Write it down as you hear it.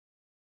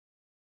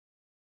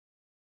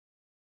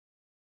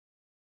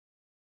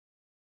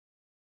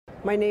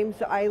My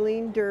name's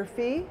Eileen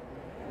Durfee,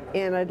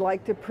 and I'd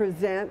like to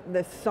present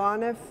the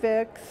Sauna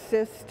Fix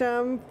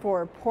system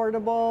for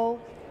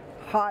portable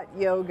hot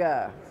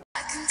yoga.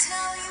 I can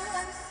tell you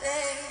one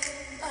thing,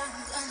 I'm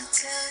gonna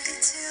tell you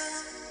two.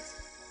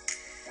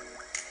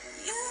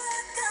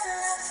 You're gonna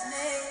love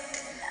me,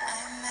 and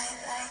I might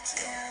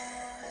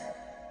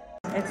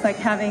like you. It's like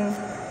having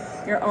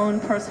your own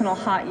personal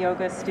hot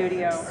yoga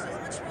studio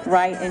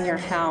right in your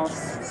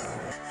house.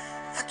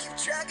 I keep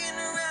dragging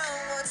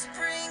around what's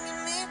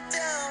bringing me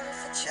down.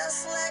 If I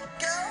just let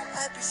go,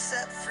 I'd be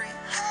set free.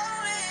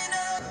 Holding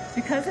on.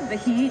 Because of the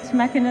heat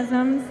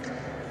mechanisms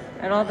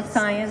and all the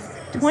science,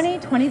 20,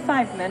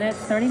 25 minutes,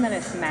 30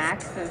 minutes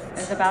max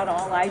is about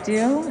all I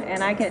do,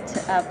 and I get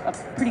a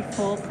pretty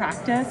full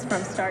practice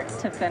from start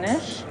to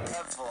finish.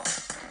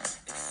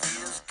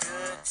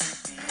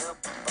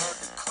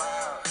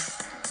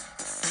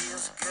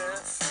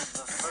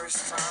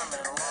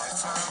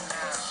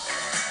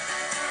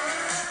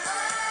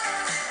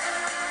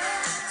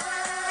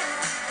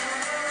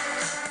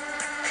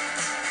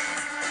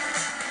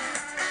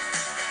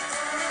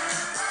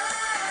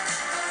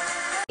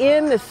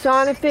 In the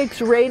Sauna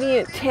Fix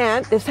Radiant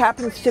tent, this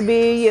happens to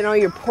be,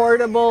 your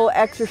portable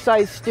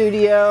exercise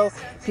studio.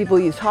 People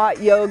use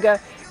hot yoga.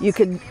 You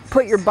could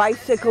put your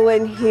bicycle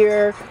in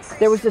here.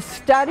 There was a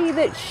study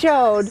that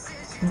showed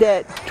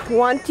that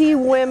 20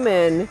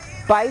 women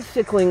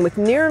bicycling with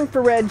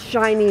near-infrared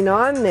shining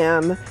on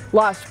them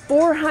lost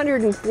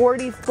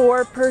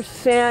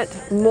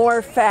 444%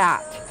 more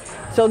fat.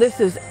 So this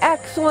is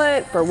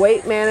excellent for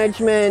weight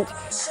management.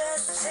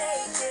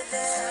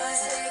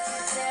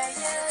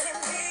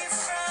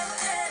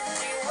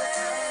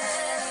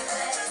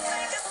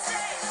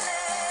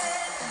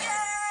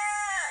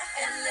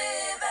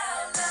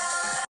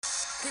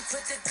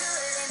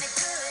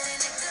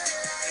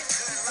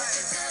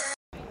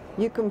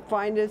 You can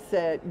find us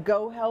at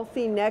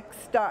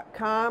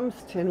gohealthynext.com,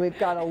 and we've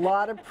got a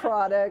lot of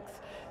products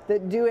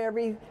that do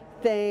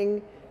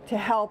everything to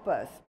help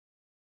us.